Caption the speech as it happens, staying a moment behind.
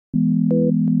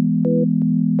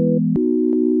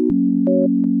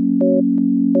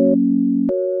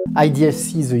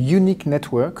IDFC is a unique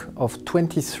network of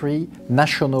 23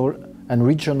 national and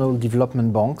regional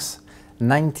development banks,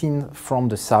 19 from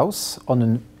the south on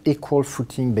an equal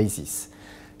footing basis.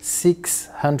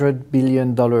 $600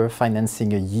 billion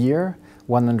financing a year,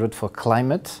 100 for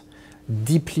climate,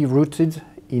 deeply rooted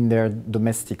in their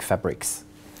domestic fabrics.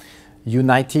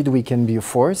 United, we can be a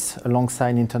force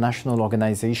alongside international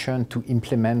organizations to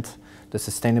implement the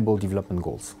Sustainable Development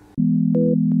Goals.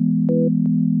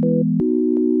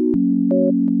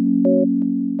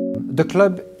 The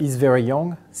club is very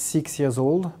young, 6 years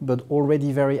old, but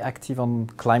already very active on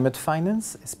climate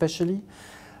finance, especially.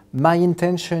 My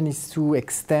intention is to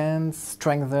extend,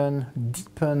 strengthen,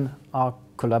 deepen our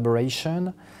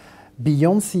collaboration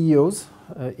beyond CEOs,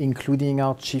 including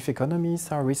our chief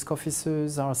economists, our risk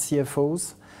officers, our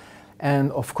CFOs, and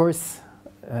of course,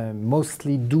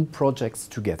 mostly do projects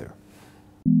together.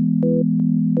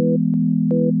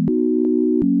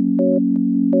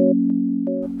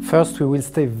 First, we will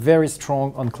stay very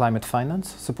strong on climate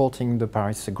finance, supporting the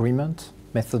Paris Agreement,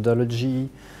 methodology,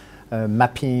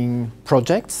 mapping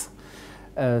projects.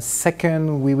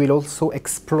 Second, we will also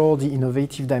explore the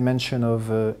innovative dimension of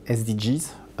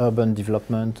SDGs, urban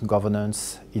development,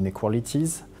 governance,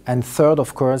 inequalities. And third,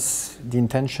 of course, the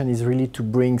intention is really to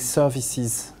bring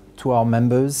services to our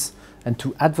members and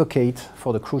to advocate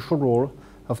for the crucial role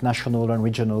of national and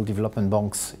regional development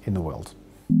banks in the world.